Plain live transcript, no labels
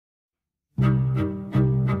Hello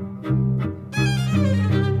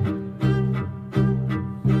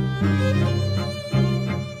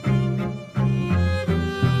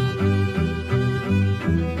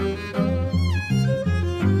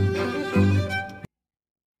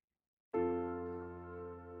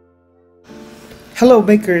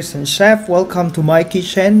bakers and chef, welcome to my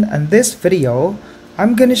kitchen. And this video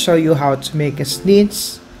I'm gonna show you how to make a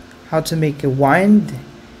snitch, how to make a wand,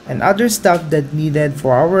 and other stuff that needed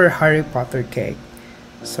for our Harry Potter cake.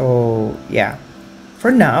 So yeah,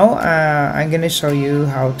 for now I'm gonna show you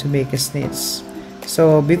how to make a snitch.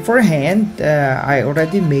 So beforehand I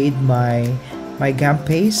already made my gum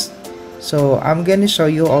paste, so I'm gonna show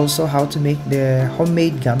you also how to make the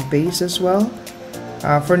homemade gum paste as well.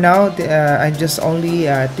 For now, I just only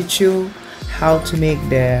teach you how to make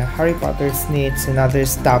the Harry Potter snitch and other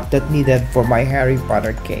stuff that needed for my Harry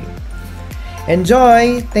Potter cake.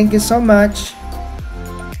 Enjoy! Thank you so much!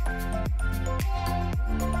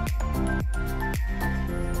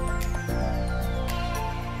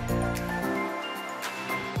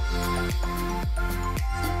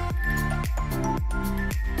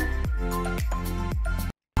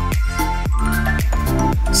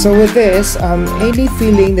 So with this, any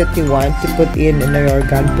filling that you want to put in your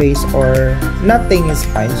gum paste or nothing is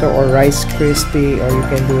fine. So or Rice Crispy, or you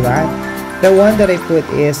can do that. The one that I put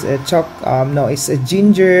is a it's a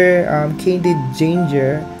ginger, candied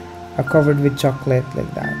ginger, covered with chocolate like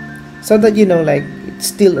that. So that like it's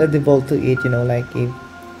still edible to eat. Like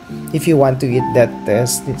if you want to eat that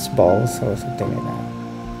snitch balls or something like that.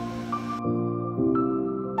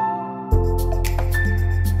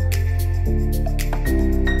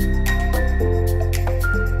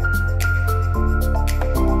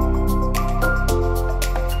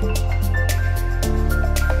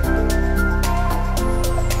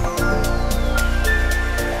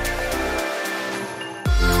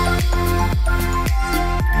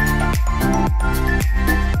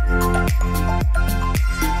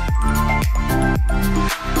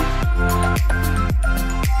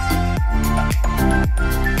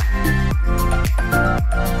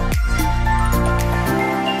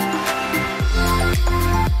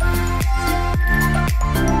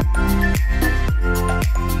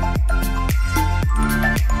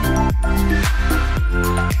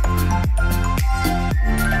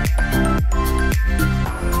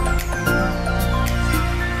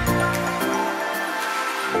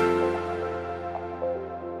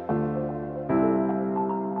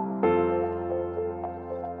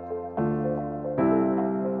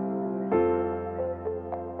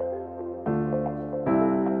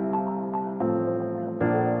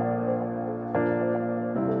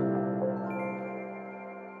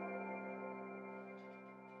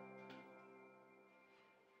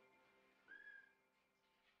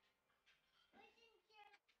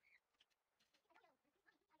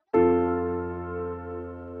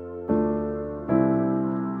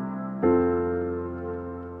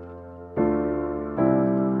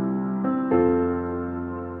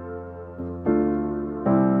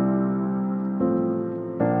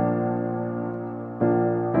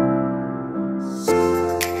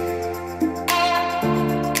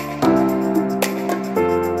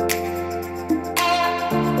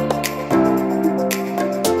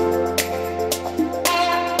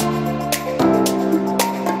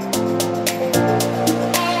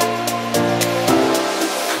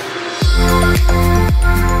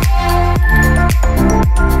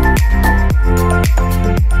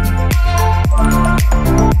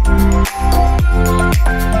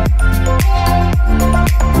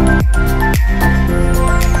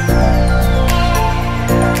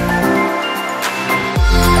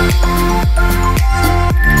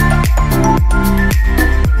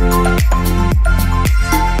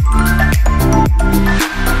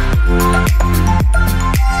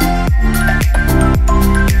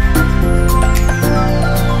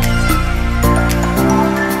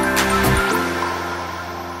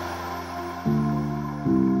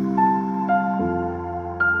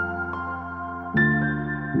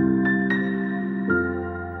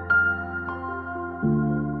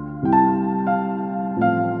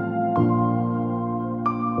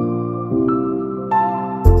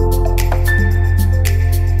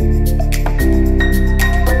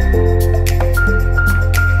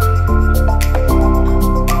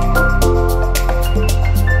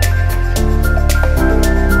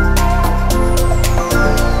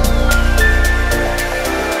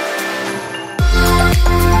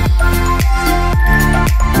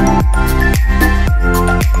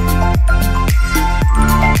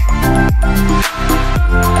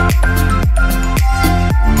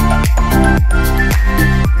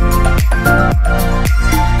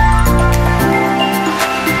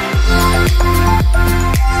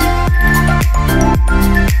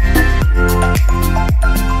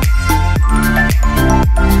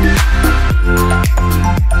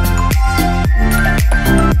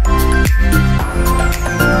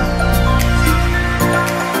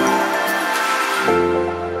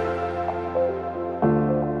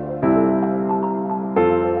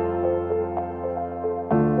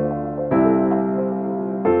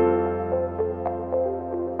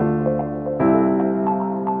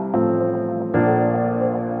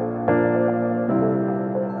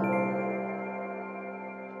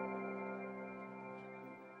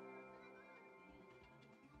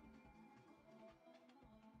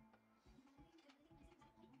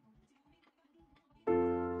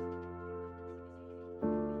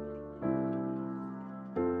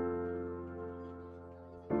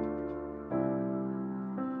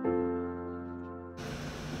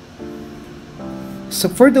 So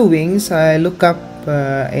for the wings, I look up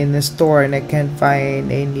in the store and I can't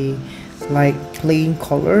find any like plain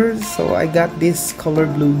colors, so I got this color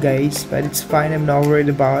blue, guys, but it's fine, I'm not worried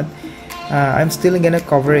about. I'm still gonna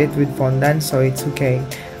cover it with fondant, so it's okay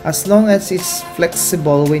as long as it's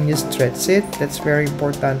flexible when you stretch it. That's very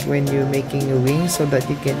important when you're making a wing, so that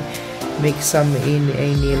you can make some in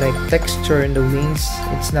any like texture in the wings.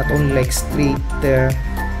 It's not only like straight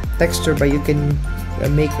texture, but you can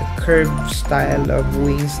make a curved style of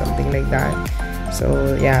wings, something like that.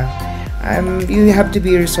 So yeah, you have to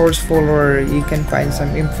be resourceful, or you can find some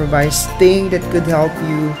improvised thing that could help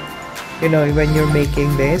you, you know, when you're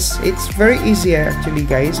making this. It's very easy actually,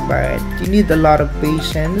 guys, but you need a lot of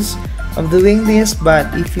patience of doing this. But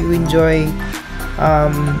if you enjoy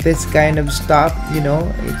this kind of stuff, you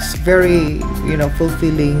know, it's very, you know,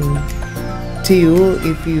 fulfilling to you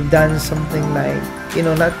if you've done something like, you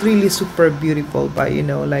know, not really super beautiful, but you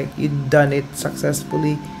know, like you've done it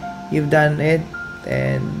successfully, you've done it,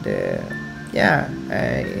 and yeah,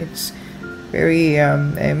 it's very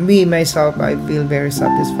me myself, I feel very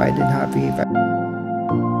satisfied and happy.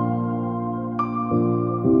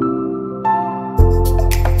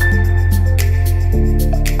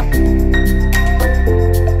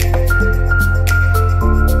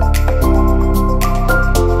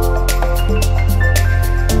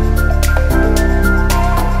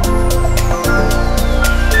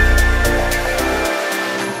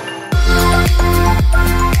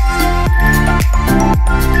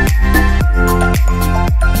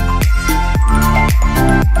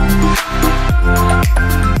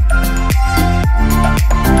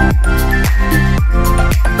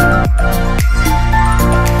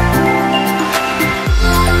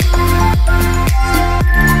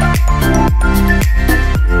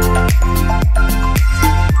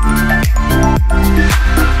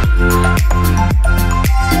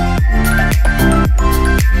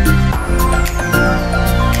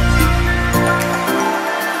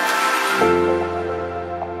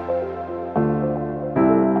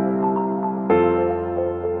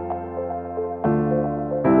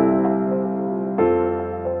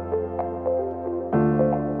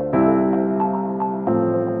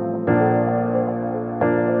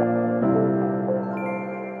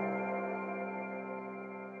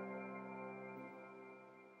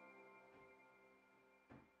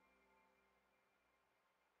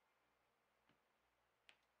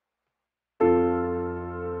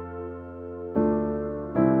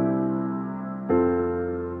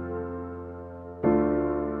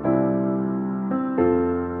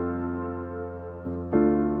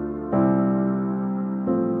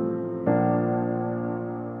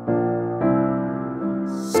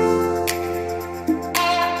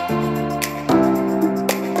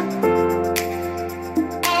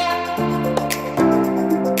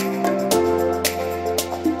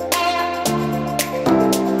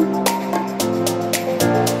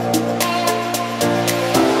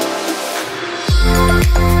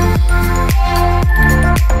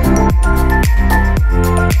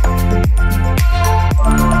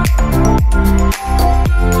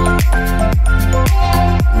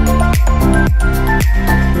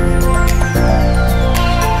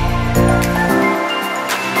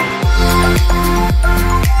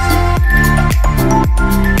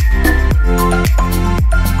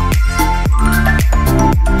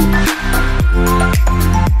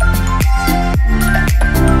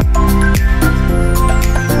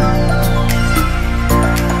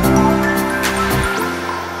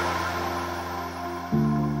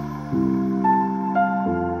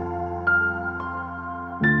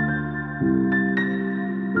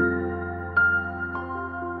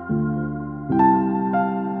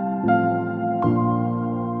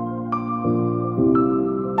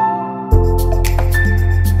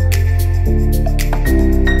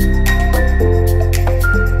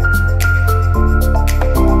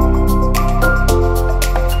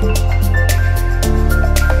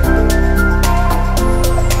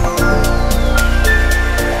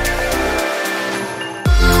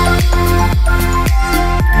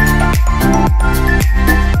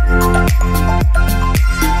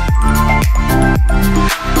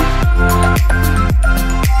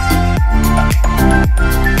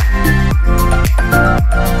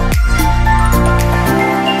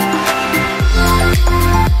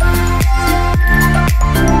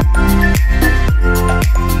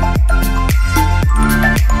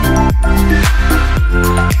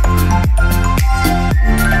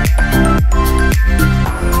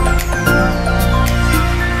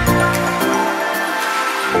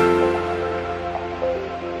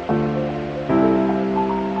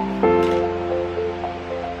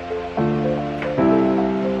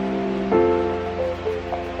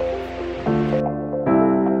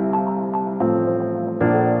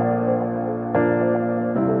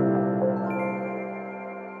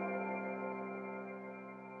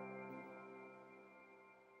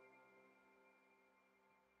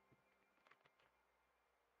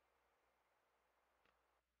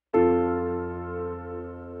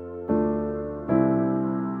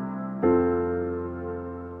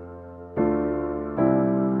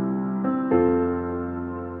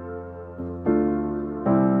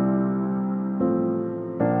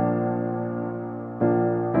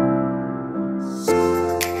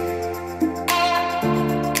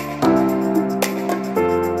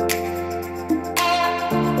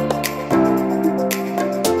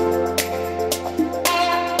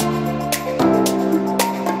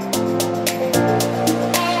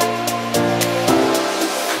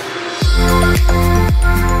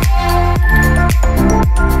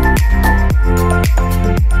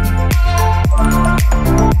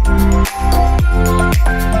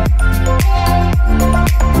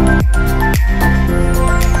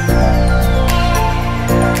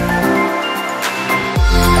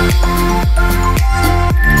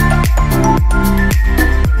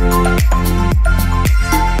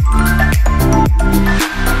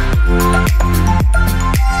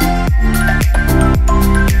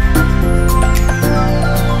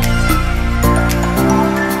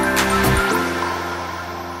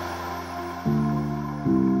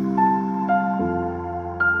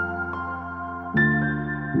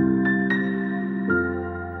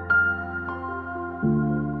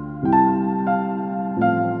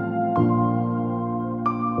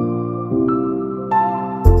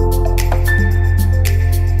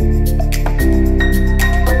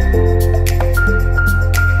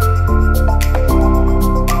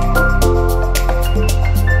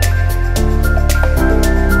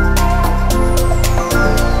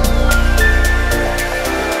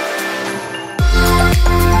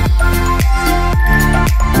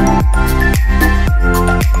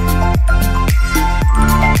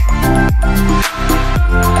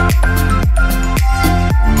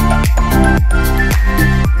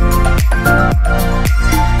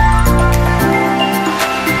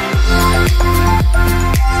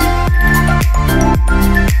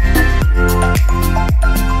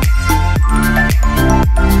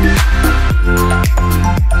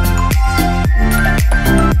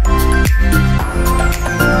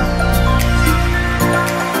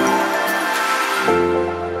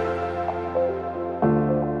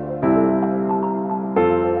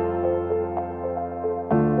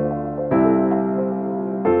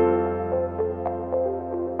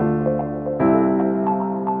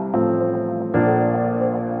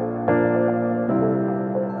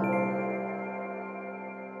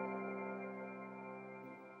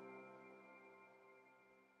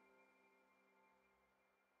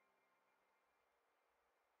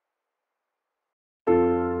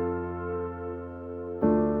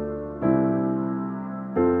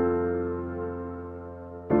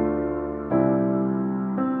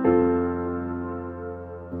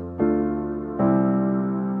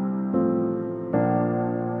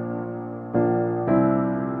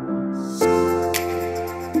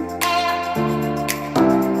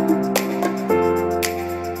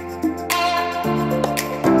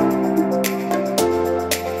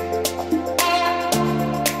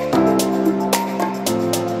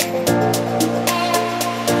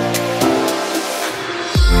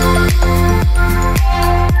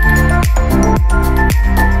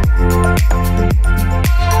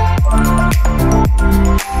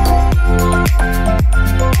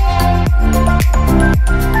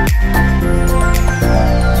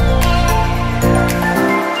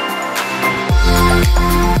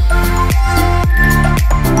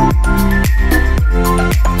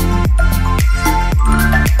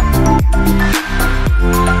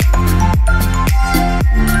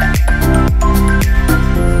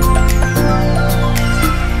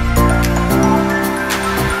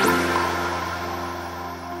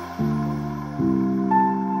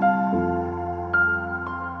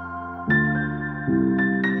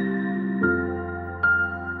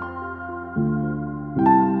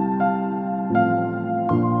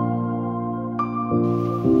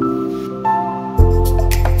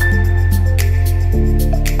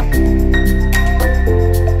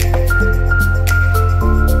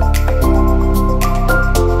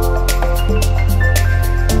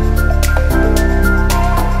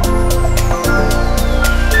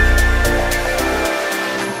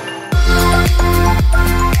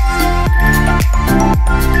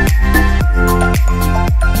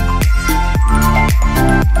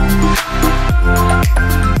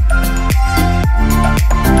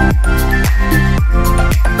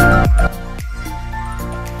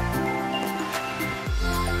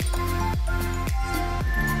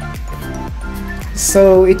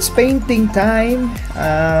 So it's painting time.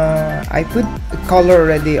 I put the color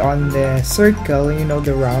already on the circle, you know,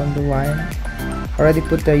 the round one. Already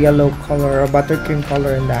put the yellow color or buttercream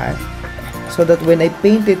color in that, so that when I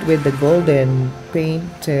paint it with the golden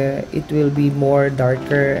paint, it will be more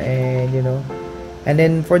darker, and you know. And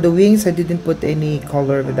then for the wings, I didn't put any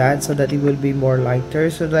color with that, so that it will be more lighter,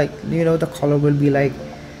 so like, you know, the color will be like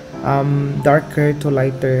darker to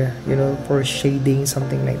lighter, you know, for shading,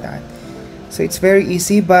 something like that. So it's very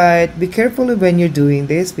easy, but be careful when you're doing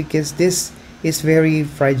this, because this is very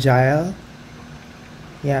fragile.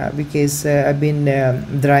 Yeah, because I've been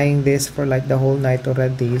drying this for like the whole night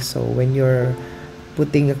already. So when you're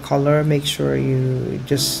putting a color, make sure you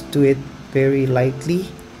just do it very lightly,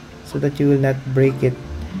 so that you will not break it,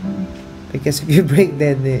 because if you break,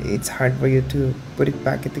 then it's hard for you to put it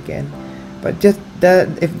back again. But just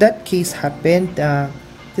that, if that case happened,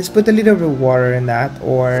 just put a little bit of water in that,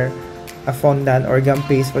 or a fondant or gum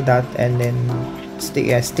paste for that, and then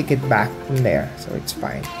stick it back in there, so it's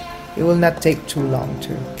fine. It will not take too long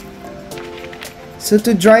too. So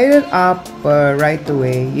to dry it up right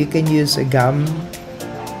away, you can use a gum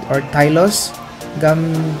or Tylos,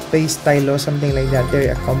 gum paste Tylos, something like that.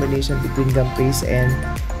 They're a combination between gum paste and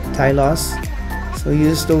Tylos. So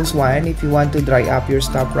use those one if you want to dry up your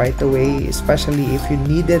stuff right away, especially if you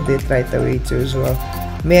needed it right away too as well.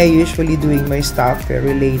 I usually doing my stuff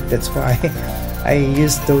very late, that's why I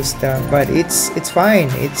use those stuff, but it's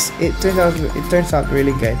fine. It turns out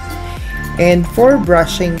really good. And for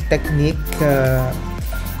brushing technique,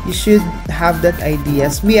 you should have that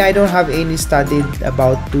ideas. Me, I don't have any studied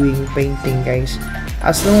about doing painting, guys.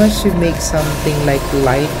 As long as you make something like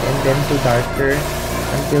light and then to darker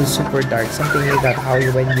until super dark, something like that, how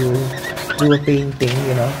when you do a painting,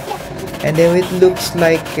 you know, and then it looks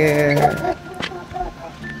like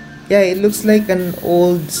yeah, it looks like an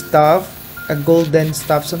old stuff, a golden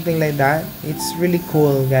stuff, something like that. It's really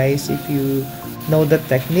cool, guys, if you know the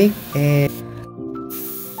technique. And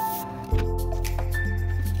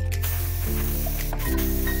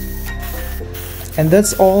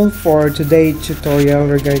that's all for today's tutorial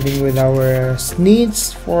regarding with our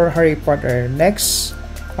snitch for Harry Potter. Next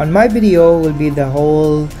on my video will be the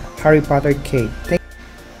whole Harry Potter cake.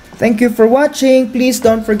 Thank you for watching. Please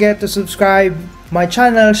don't forget to subscribe my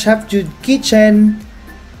channel, Chef Jude Kitchen.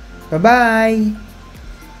 Bye bye.